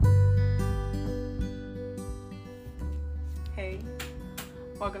Hey,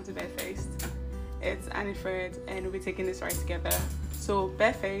 welcome to Barefaced. It's Annie Fred, and we'll be taking this ride together. So,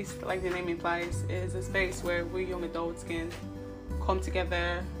 Barefaced, like the name implies, is a space where we young adults can come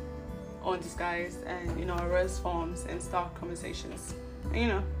together undisguised and, arose forms and start conversations.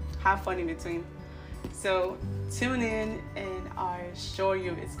 And, have fun in between. So, tune in, and I assure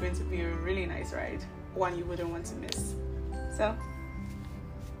you it's going to be a really nice ride, one you wouldn't want to miss. So,